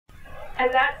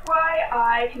And that's why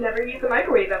I can never use a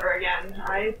microwave ever again.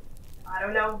 I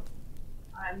don't know.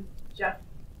 I'm just...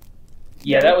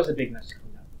 Yeah, that was a big mess to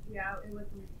clean up. Yeah, it was...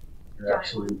 You're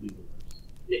absolutely the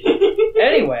worst.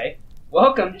 Anyway,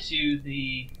 welcome to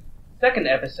the second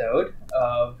episode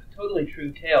of Totally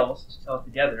True Tales to Tell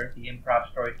Together, the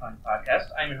Improv Storytelling Podcast.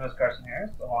 I'm your host, Carson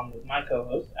Harris, along with my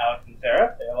co-hosts, Alex and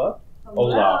Sarah. Say hello.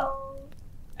 Hello.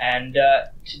 And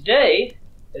today,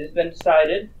 it has been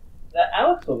decided that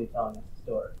Alex will be telling us the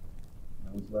story.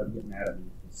 No one's allowed to get mad at me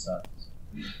if it sucks.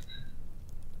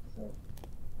 So,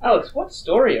 Alex, what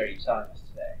story are you telling us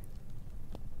today?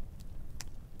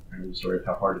 I know the story of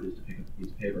how hard it is to pick up a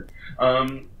piece of paper.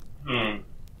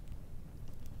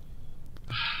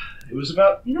 It was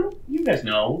about, you guys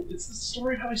know, it's the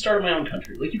story of how I started my own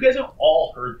country. Like, you guys have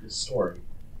all heard this story.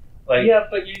 Like, yeah,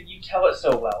 but you tell it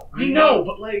so well. I know,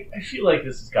 but like, I feel like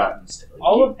this has gotten stale. Like,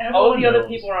 all of the other knows.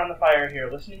 people around the fire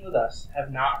here listening with us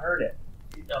have not heard it.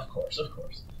 Of course.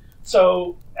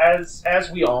 So, as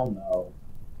we all know,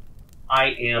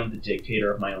 I am the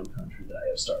dictator of my own country that I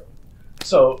have started.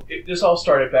 So, this all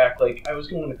started back, like, I was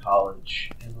going to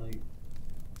college, and like,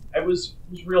 it was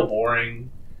real boring.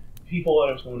 People that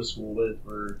I was going to school with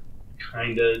were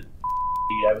kind of...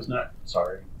 I was not...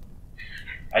 Sorry.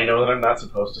 I know that I'm not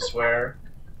supposed to swear,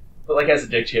 but like as a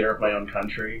dictator of my own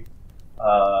country,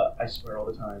 I swear all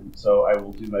the time, so I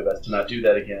will do my best to not do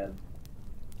that again.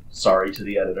 Sorry to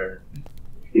the editor.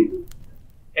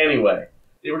 Anyway,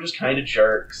 they were just kind of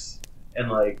jerks,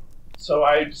 and like, so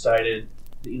I decided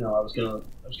that, I was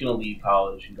gonna leave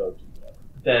college and go do whatever.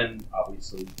 But then,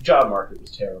 obviously, the job market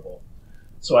was terrible.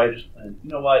 So I just went, you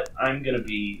know what, I'm gonna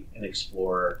be an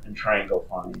explorer and try and go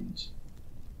find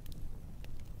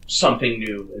something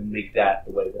new and make that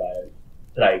the way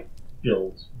that I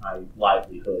build my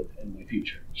livelihood and my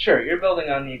future. Sure, you're building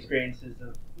on the experiences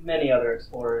of many other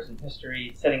explorers in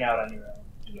history, setting out on your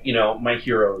own. My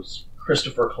heroes,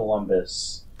 Christopher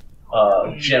Columbus,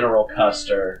 General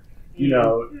Custer,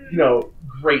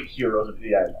 great heroes of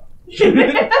the island.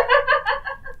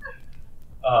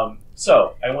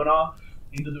 So I went off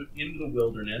into the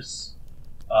wilderness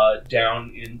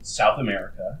down in South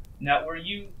America. Now, were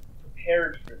you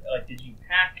prepared for, like, did you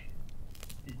pack?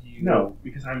 No,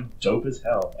 because I'm dope as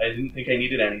hell. I didn't think I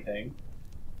needed anything.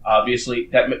 Obviously,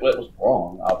 that was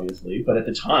wrong, obviously, but at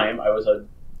the time, I was a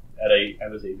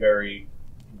very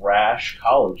rash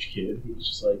college kid who was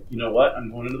just like, you know what, I'm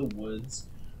going into the woods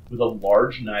with a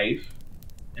large knife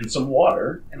and some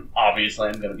water, and obviously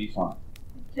I'm going to be fine.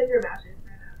 Because your matches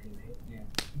ran out anyway. Yeah.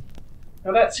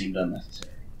 Now that seemed unnecessary.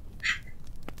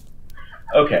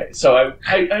 Okay, so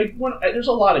I there's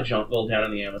a lot of jungle down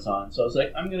in the Amazon, so I was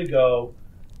like, I'm going to go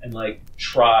and like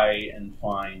try and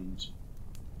find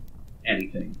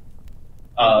anything.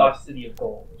 Lost City of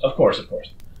Gold. Of course.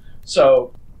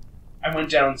 So I went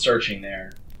down searching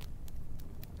there.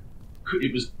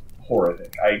 It was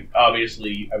horrific. I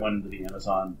went into the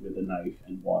Amazon with a knife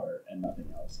and water and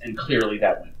nothing else, and clearly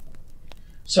that went.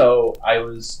 So I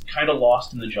was kind of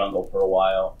lost in the jungle for a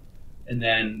while, and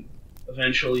then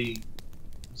eventually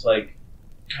was like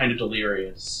kind of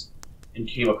delirious and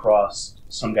came across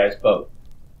some guy's boat.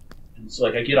 And so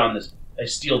like I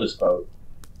steal this boat.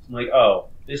 I'm like, oh,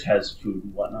 this has food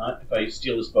and whatnot. If I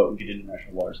steal this boat and get into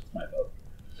international waters, it's my boat.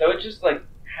 So it just like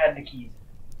had the keys.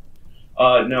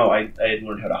 No, I had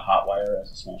learned how to hotwire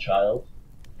as a small child.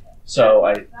 So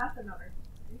That's another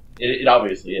story. It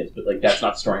obviously is, but like that's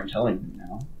not the story I'm telling you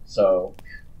now. So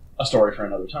a story for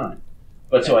another time.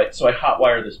 But okay. so I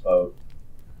hotwire this boat.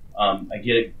 I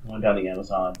get it going down the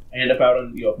Amazon. I end up out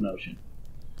in the open ocean.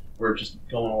 We're just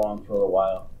going along for a little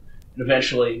while. And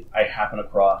eventually I happen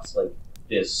across like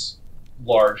this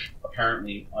large,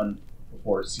 apparently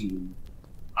before seen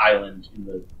island in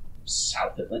the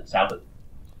South Atlantic.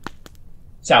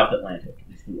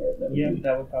 Is the word that would be.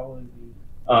 That would probably be.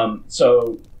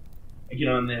 So I get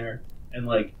on there and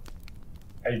like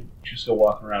I just go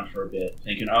walking around for a bit,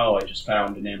 thinking, oh, I just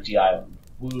found an empty island.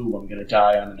 Woo, I'm gonna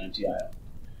die on an empty island.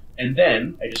 And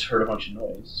then I just heard a bunch of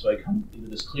noise, so I come into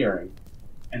this clearing,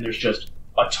 and there's just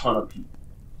a ton of people.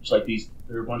 There's like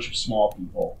there are a bunch of small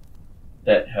people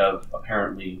that have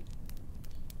apparently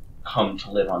come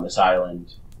to live on this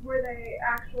island. Were they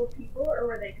actual people, or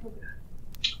were they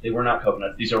coconuts? They were not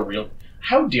coconuts. These are real.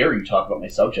 How dare you talk about my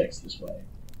subjects this way?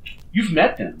 You've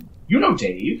met them. You know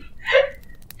Dave.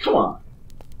 Come on.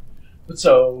 But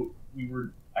so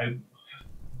I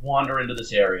wander into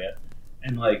this area,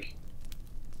 and like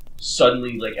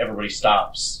suddenly like everybody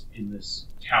stops in this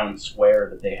town square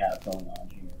that they have going on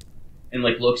here, and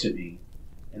like looks at me,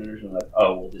 and they're just like,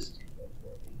 oh well, this is gonna go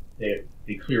for me.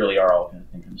 They clearly are all gonna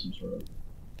think I'm some sort of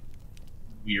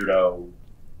weirdo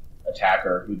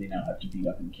attacker who they now have to beat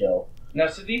up and kill. Now,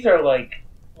 so these are like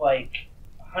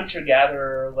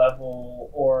hunter-gatherer level,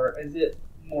 or is it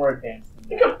more advanced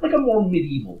than that? Like a more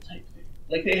medieval type thing.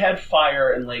 Like they had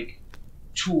fire and like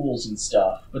tools and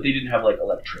stuff, but they didn't have like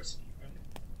electricity.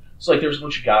 So like there was a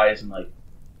bunch of guys in like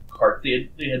cart. They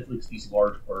had like these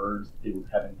large birds. They were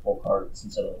having pull carts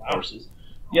instead of horses.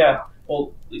 Yeah,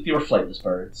 well, like, they were flightless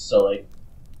birds, so like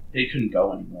they couldn't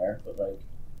go anywhere. But like,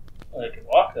 Well, they could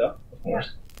walk though. of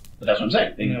course. But that's what I'm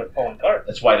saying. They were pulling carts.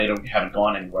 That's why they haven't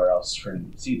gone anywhere else for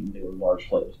anyone to see them. They were large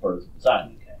flightless birds at the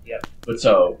time. Okay. Yep. But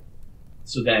so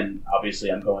then obviously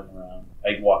I'm going around.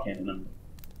 I walk in and I'm,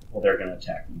 well, they're going to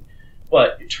attack me.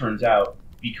 But it turns out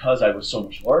because I was so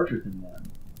much larger than them,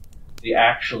 they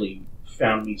actually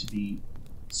found me to be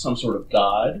some sort of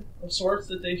god of sorts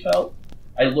that they felt.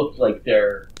 I looked like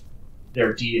their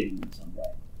deity in some way.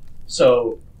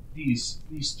 So these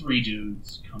three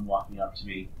dudes come walking up to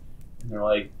me and they're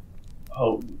like,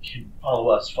 "Oh, can follow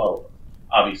us."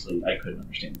 Obviously, I couldn't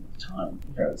understand them at the time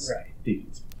because they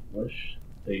didn't speak English.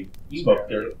 They spoke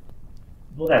their...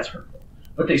 Well, that's hurtful.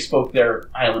 But they spoke their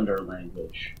islander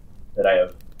language that I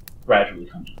have gradually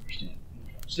come to understand.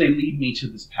 So they lead me to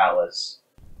this palace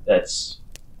that's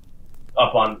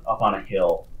up on a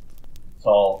hill. It's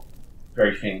all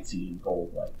very fancy and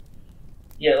gold-like.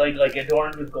 Yeah, like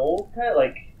adorned with gold, kind of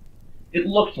like. It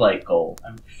looked like gold.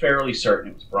 I'm fairly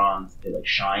certain it was bronze. They like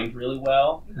shined really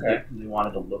well because they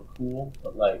wanted to look cool,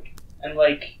 but like. And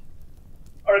like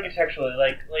architecturally,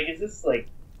 like is this like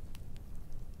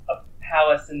a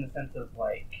palace in the sense of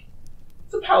like?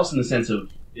 It's a palace in the sense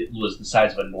of it was the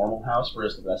size of a normal house,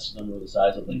 whereas the rest of them were the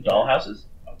size of like doll houses.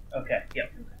 Okay.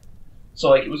 Yep. So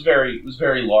like it was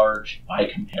very large by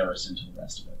comparison to the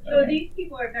rest of it. So these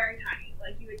people are very tiny,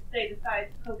 like you would say the size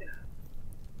of coconuts.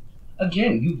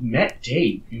 Again, you've met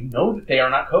Dave. You know that they are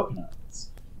not coconuts.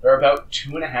 They're about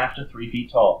 2.5 to 3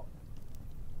 feet tall.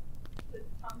 Was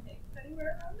Tom Hanks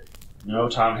anywhere around this? No,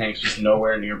 Tom Hanks was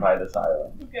nowhere nearby this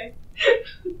island. Okay.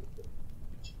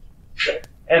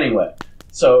 Anyway,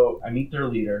 so I meet their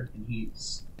leader, and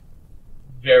he's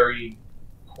very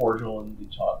cordial, and we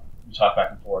talk back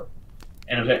and forth.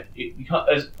 And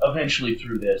eventually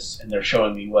through this, and they're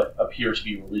showing me what appear to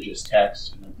be religious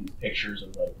texts, and like these pictures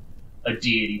of like a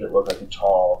deity that looked like a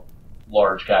tall,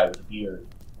 large guy with a beard.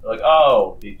 They're like,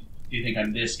 "Oh, they think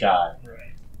I'm this guy."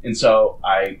 Right. And so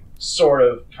I sort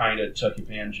of kind of took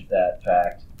advantage of that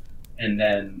fact, and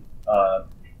then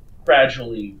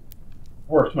gradually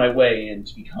worked my way in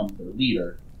to become their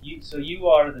leader. So you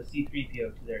are the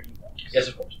C-3PO to their Ewoks. Yes,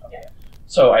 of course. Okay.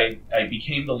 So I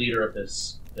became the leader of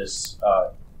this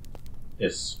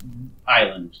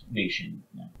island nation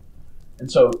now. And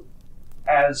so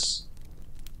as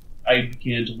I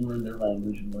began to learn their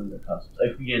language and learn their customs,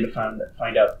 I began to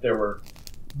find out there were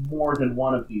more than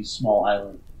one of these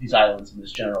islands in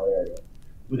this general area,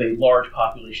 with a large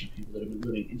population of people that have been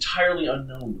living entirely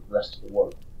unknown to the rest of the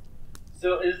world.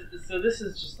 So this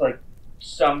is just like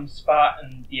some spot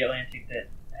in the Atlantic that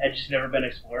had just never been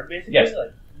explored, basically. Yes.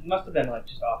 Like, it must have been like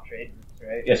just off trade routes,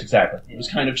 right? Yes, exactly. Yeah. It was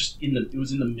kind of just in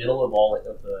the middle of all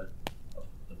of the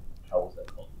how was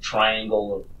that called?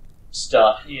 Triangle of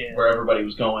stuff where everybody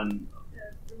was going.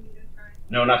 The Bermuda Triangle.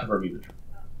 No, not the Bermuda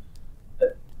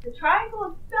Triangle. The Triangle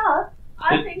of stuff.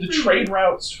 The trade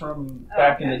routes from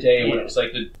back in the day when it was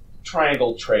like the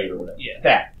triangle trade or whatever. Yeah.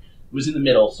 That it was in the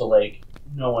middle, so like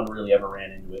no one really ever ran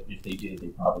into it. If they did, they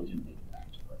probably didn't make it back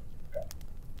to it. Okay.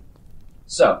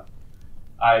 So,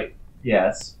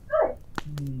 yes.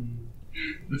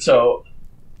 So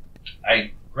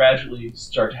I gradually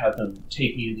start to have them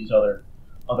take me to these other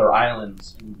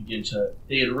islands, and we begin to.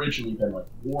 They had originally been like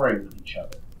warring with each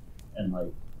other and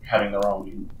like having their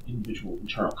own individual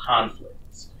internal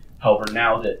conflicts. However,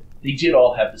 now that they did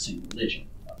all have the same religion,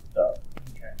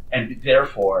 and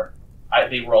therefore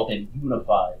they were all then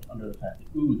unified under the fact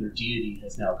that their deity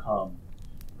has now come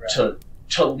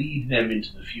to lead them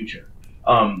into the future.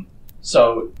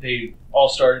 So they all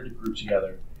started to group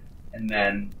together, and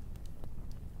then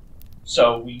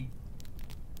so we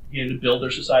began to build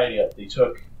their society up. They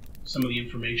took some of the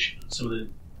information, some of the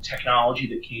technology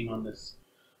that came on this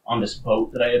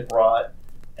boat that I had brought,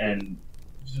 and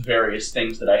the various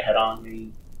things that I had on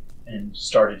me, and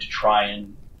started to try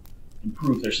and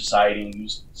improve their society and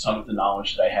use some of the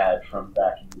knowledge that I had from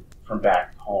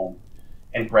back home,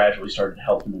 and gradually started to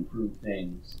help them improve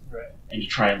things, and to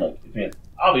try and like advance.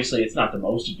 Obviously, it's not the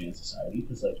most advanced society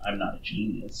because like I'm not a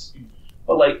genius,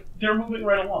 but like they're moving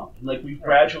right along, and like we've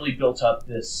gradually built up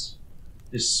this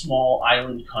small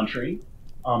island country.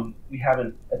 We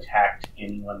haven't attacked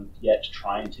anyone yet to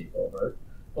try and take over,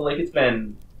 but like it's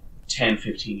been 10,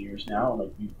 15 years now, and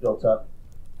like we've built up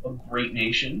a great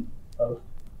nation of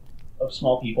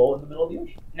small people in the middle of the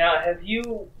ocean. Now, have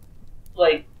you,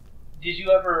 like, did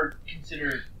you ever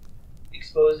consider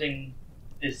exposing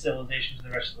this civilization to the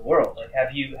rest of the world? Like,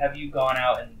 have you gone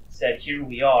out and said, "Here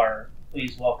we are.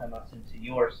 Please welcome us into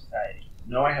your society"?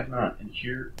 No, I have not, and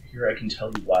here I can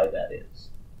tell you why that is.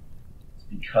 It's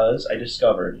because I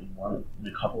discovered in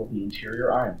a couple of the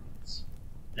interior islands.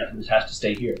 Now, this has to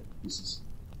stay here. This is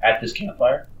at this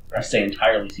campfire. I stay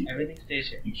entirely secret. Everything stays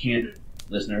here. You can't,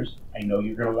 listeners. I know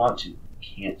you're going to want to. You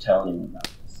can't tell anyone about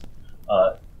this.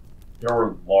 There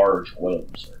were large oil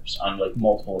reserves on like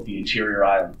multiple of the interior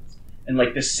islands, and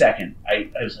like the second I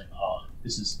was like, oh,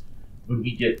 this is when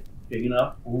we get big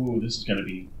enough. Ooh, this is gonna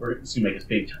make us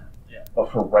big time. Yeah.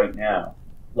 But for right now,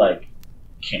 like,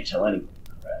 can't tell anyone,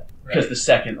 right? Because the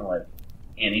second like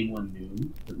anyone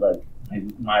knew that like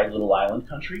my little island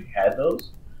country had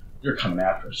those, they're coming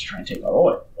after us to try and take our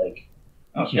oil. Like,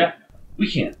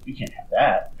 we can't have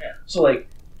that. Yeah. So like,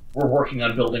 we're working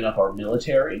on building up our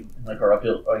military and like our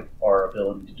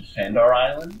ability to defend our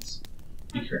islands.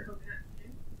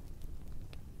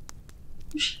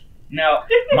 Now,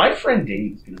 my friend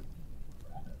Dave is gonna.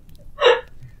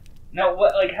 now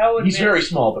what? Like, how advanced? He's very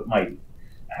small but mighty.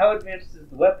 How advanced is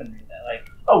the weaponry? That like?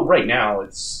 Oh, right now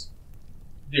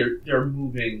they're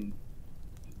moving.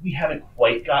 We haven't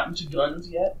quite gotten to guns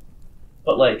yet,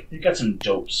 but like they've got some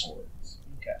dope swords,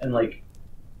 and like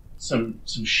some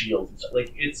shields and stuff.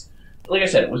 Like it's like I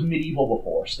said, it was medieval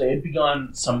before, so they had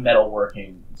begun some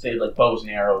metalworking. So they had like bows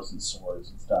and arrows and swords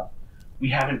and stuff. We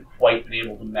haven't quite been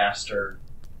able to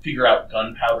figure out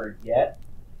gunpowder yet,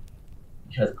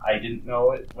 because I didn't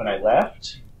know it when I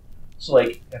left. So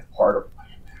like that's part of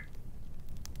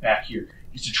back here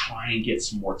is to try and get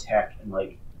some more tech and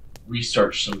like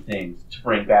research some things to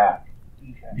bring back.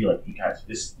 And be like, hey guys,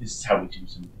 this is how we do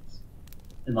some of this.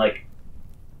 And like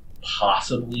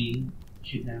possibly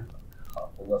kidnap a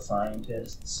couple of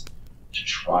scientists to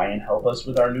try and help us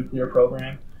with our nuclear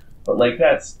program. But like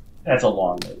that's a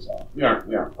long ways off. We aren't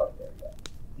quite there yet.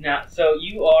 Now, so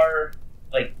you are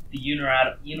like the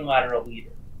unilateral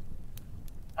leader.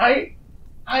 I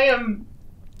am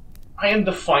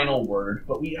the final word,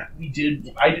 but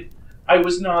I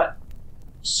was not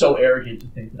so arrogant to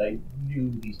think that I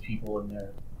knew these people and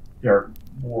their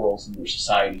morals and their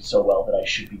society so well that I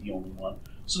should be the only one.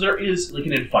 So there is like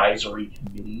an advisory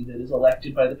committee that is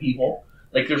elected by the people.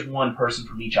 Like there's one person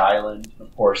from each island.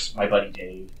 Of course, my buddy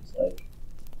Dave is like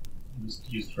he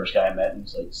was the first guy I met and he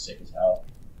was like sick as hell.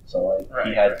 So like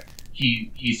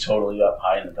he's totally up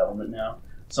high in the government now.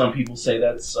 Some people say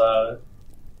that's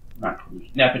not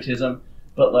nepotism,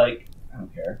 but like I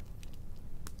don't care.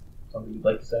 Something you'd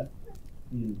like to say?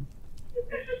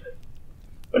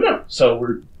 But no, so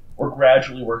we're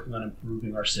gradually working on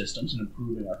improving our systems and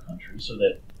improving our country so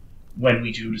that when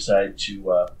we do decide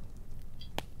to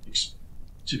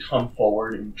come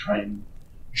forward and try and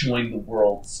join the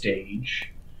world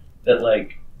stage, that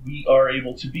like we are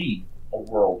able to be a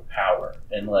world power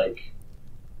and like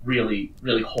really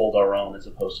hold our own, as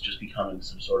opposed to just becoming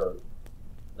some sort of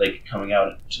like coming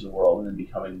out to the world and then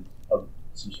becoming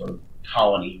some sort of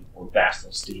colony or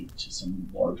vassal state to some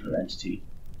larger entity.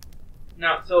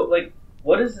 Now, so like,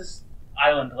 what is this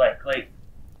island like? Like,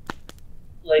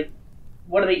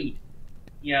 what do they eat?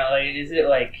 You know, like, is it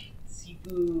like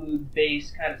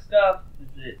seafood-based kind of stuff?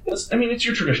 Is it? It's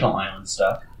your traditional island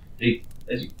stuff.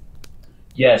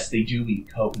 Yes, they do eat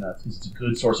coconuts because it's a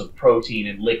good source of protein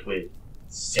and liquid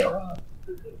syrup.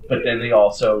 But then they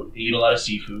eat a lot of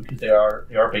seafood because they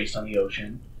are based on the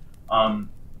ocean.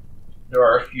 There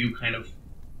are a few kind of,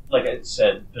 like I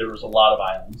said, there was a lot of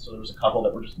islands, so there was a couple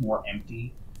that were just more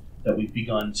empty that we've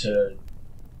begun to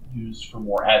use for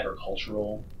more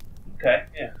agricultural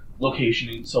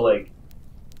locationing. So like,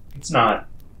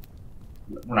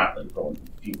 we're not like growing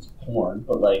fields of corn,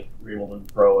 but like we're able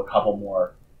to grow a couple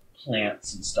more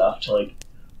plants and stuff to like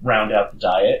round out the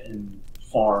diet and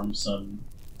farm some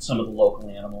of the local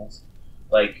animals.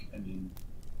 Like,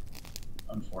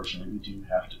 unfortunately, we do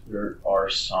have to. There are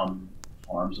some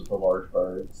farms of the large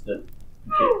birds that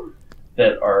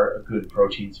are a good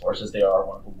protein source, as they are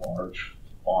one of the large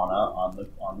fauna on the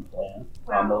planet,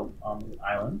 on the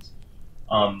islands.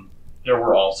 There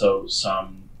were also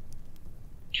some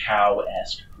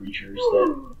cow-esque creatures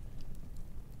that.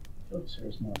 I feel like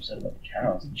Sarah's more upset about the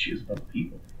cows than she is about the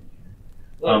people.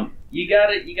 Well, you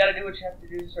gotta do what you have to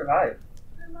do to survive.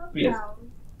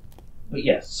 But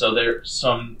yes, so there's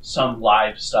some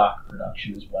livestock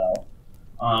production as well.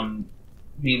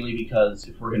 Mainly because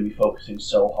if we're going to be focusing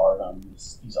so hard on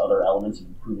these other elements of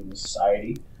improving the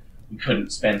society, we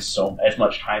couldn't spend as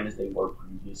much time as they were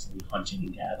previously hunting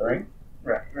and gathering.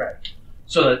 Right.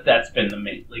 So that's been the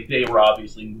main. Like, they were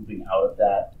obviously moving out of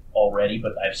that already,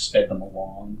 but I've sped them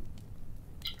along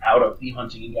out of the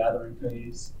hunting and gathering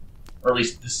phase, or at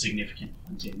least the significant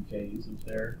hunting phase of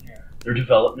their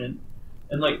development,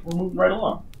 and like we're moving right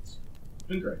along. It's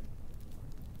been great.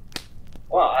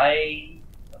 Well, I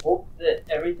hope that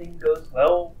everything goes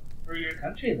well for your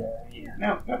country there. Yeah.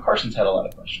 Now Carson's had a lot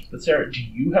of questions, but Sarah, do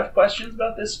you have questions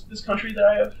about this country that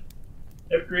I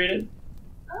have created?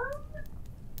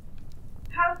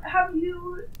 Have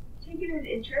you taken an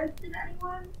interest in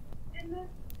anyone in this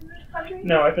country?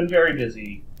 No, I've been very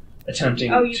busy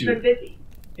attempting Oh, you've been busy.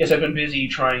 Yes, I've been busy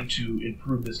trying to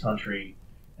improve this country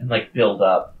and like build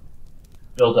up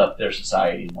their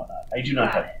society and whatnot. I do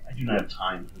not have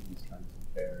time for these kinds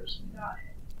of affairs. Got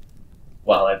it.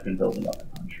 While I've been building up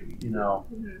my country,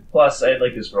 Mm-hmm. Plus, I had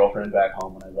like this girlfriend back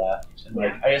home when I left, and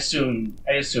like I assume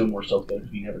we're still good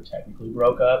because we never technically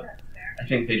broke up. That's fair. I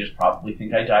think they just probably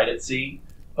think I died at sea,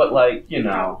 but like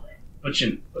Probably.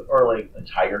 or like a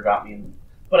tiger got me.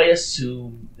 But I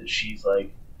assume that she's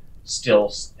like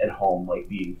still at home, like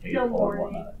being faithful and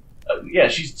whatnot. Yeah,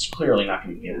 she's clearly not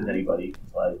going to get with anybody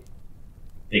because like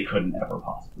they couldn't ever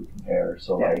possibly compare.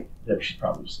 So like that she's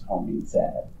probably just at home being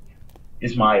sad.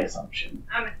 Is my assumption.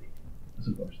 I'm assuming. Yes,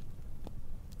 of course.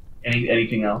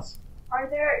 Anything else?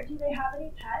 Do they have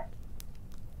any pets?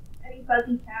 Any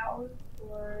fuzzy cows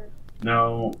or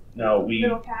No.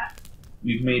 little cats?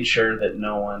 We've made sure that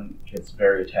no one gets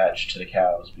very attached to the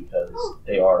cows because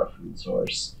they are a food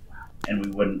source, and we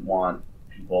wouldn't want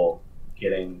people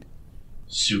getting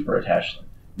super attached to them.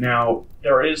 Now,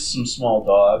 there is some small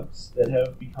dogs that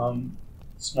have become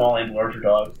small and larger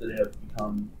dogs that have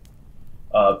become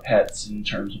pets in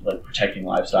terms of like protecting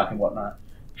livestock and whatnot.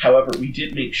 However, we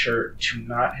did make sure to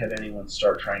not have anyone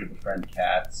start trying to befriend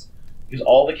cats because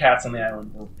all the cats on the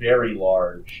island were very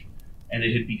large, and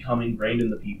it had become ingrained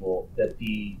in the people that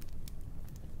the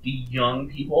young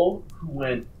people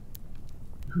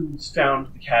who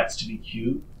found the cats to be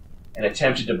cute and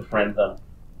attempted to befriend them,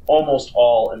 almost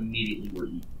all immediately were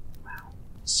eaten. Wow.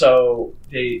 So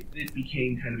it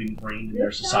became kind of ingrained in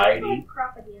their society Like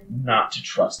crocodiles. not to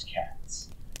trust cats.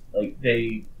 Like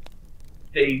they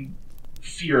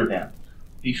fear them.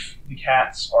 The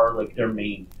cats are like their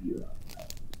main fear.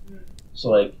 So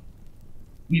like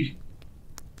we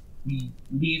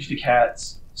leave the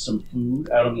cats some food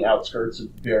out on the outskirts of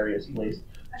various places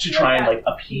to try and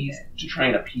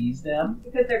appease them.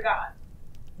 Because they're gods.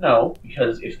 No,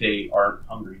 because if they aren't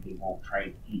hungry, they won't try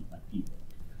and eat my people.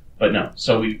 But no,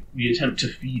 so we attempt to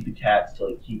feed the cats to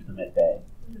like keep them at bay.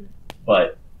 Mm-hmm.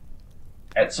 But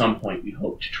at some point, we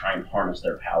hope to try and harness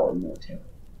their power militarily.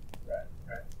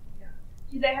 Right. Yeah.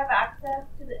 Do they have access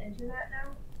to the internet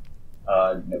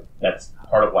now? No, that's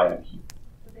part of why I'm here.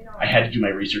 So they don't. I had to do my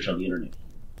research on the internet.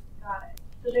 Got it.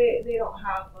 So they don't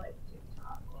have like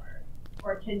TikTok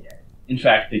or Tinder. In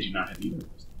fact, they do not have either of those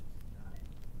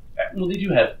things. Well, they do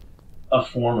have a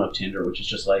form of Tinder, which is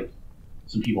just like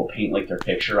some people paint like their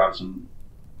picture on some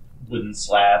wooden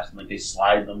slabs and like they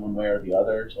slide them one way or the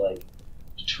other to like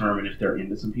determine if they're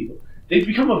into some people. They've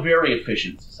become a very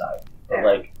efficient society, but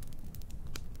like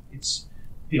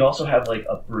they also have like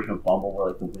a version of Bumble where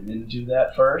like the women do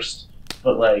that first,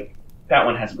 but like that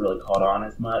one hasn't really caught on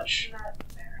as much.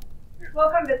 That's fair. We'll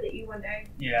come visit you one day.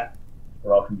 Yeah.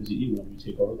 Or I'll come visit you when we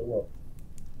take over the world.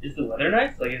 Is the weather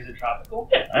nice? Like, is it tropical?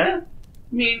 Yeah, I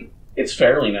mean, it's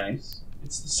fairly nice.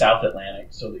 It's the South Atlantic,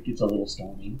 so it gets a little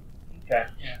stormy. Okay.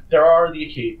 Yeah. There are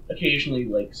occasionally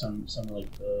like some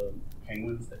like the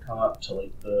penguins that come up to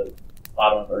like the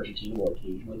bottom of Argentina will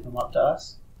occasionally come up to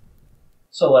us.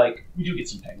 So like we do get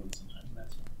some penguins sometimes, and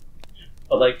that's fine.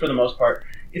 But like for the most part,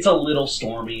 it's a little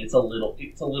stormy. It's a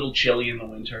little chilly in the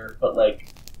winter, but like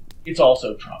it's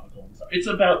also tropical. And stuff. It's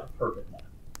about the perfect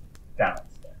balance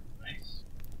there. Nice.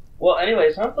 Well,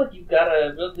 anyway, sounds like you've got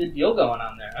a real good deal going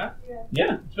on there, huh? Yeah.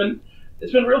 Yeah,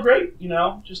 it's been real great.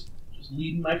 Just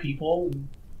leading my people, and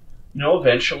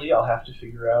eventually I'll have to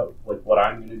figure out like what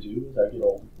I'm going to do as I get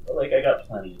older. But like I got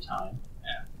plenty of time.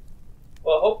 Yeah.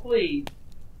 Well, hopefully,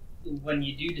 when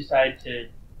you do decide to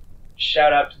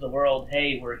shout out to the world,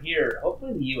 "Hey, we're here,"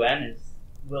 hopefully the UN is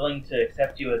willing to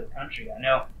accept you as a country. I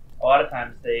know a lot of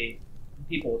times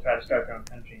people will try to start their own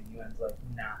country, and the UN's like,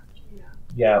 nah.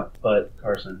 Yeah, but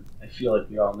Carson, I feel like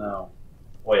we all know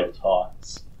oil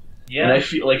talks. Yeah. And I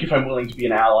feel like if I'm willing to be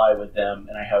an ally with them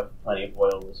and I have plenty of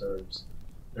oil reserves,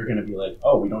 they're going to be like,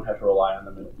 oh, we don't have to rely on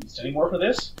the Middle East anymore for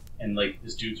this. And like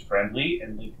this dude's friendly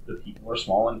and like the people are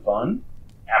small and fun.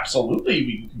 Absolutely,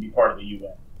 we can be part of the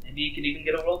UN. Maybe you could even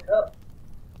get a World Cup.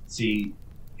 See,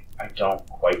 I don't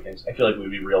quite think so. I feel like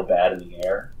we'd be real bad in the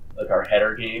air. Like our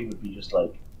header game would be just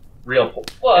like real pool.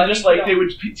 Well, And I just mean, like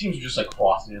teams would just like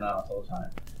crossing in on us all the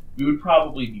time. We would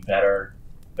probably be better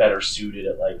suited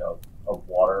at like a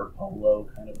water polo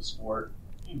kind of a sport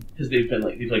because they've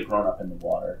grown up in the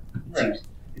water.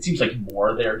 It seems like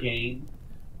more their game,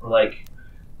 or like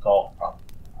golf probably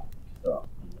not. So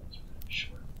that's really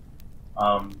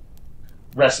short.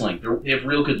 Wrestling, they have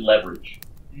real good leverage.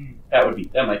 That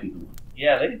might be the one.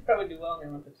 Yeah, they could probably do well in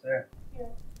the Olympics there. Yeah.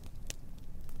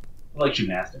 I like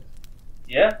gymnastics.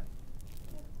 Yeah.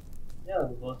 Yeah,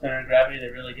 with low center of gravity, they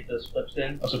really get those flips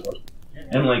in. Oh, of course. Yeah.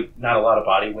 And like not a lot of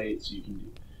body weight, so you can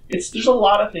do. There's a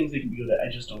lot of things they can be good at. I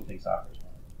just don't think soccer is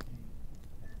one of them.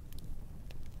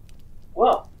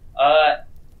 Well,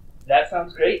 that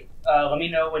sounds great. Let me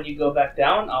know when you go back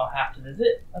down. I'll have to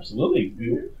visit. Absolutely.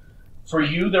 For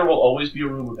you, there will always be a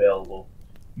room available.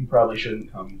 You probably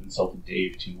shouldn't come. You've insulted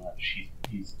Dave too much.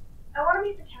 He's I want to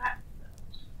meet the cat.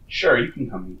 sure you can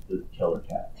come meet the killer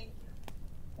cat. Thank you.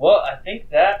 Well, I think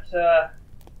that's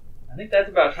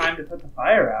about time to put the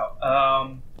fire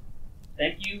out.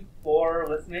 Thank you for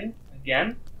listening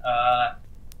again.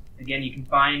 Again, you can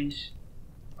find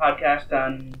the podcast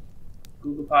on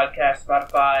Google Podcasts,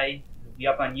 Spotify. It'll be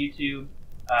up on YouTube.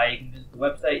 You can visit the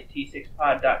website,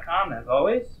 t6pod.com, as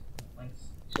always. Links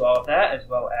to all of that, as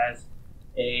well as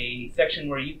a section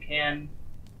where you can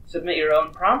submit your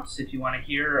own prompts. If you want to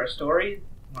hear a story, you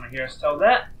want to hear us tell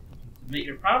that, you can submit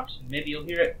your prompt, and maybe you'll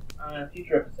hear it on a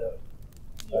future episode.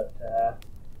 But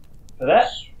for that,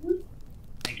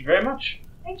 thank you very much.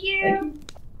 Thank you. Thank you.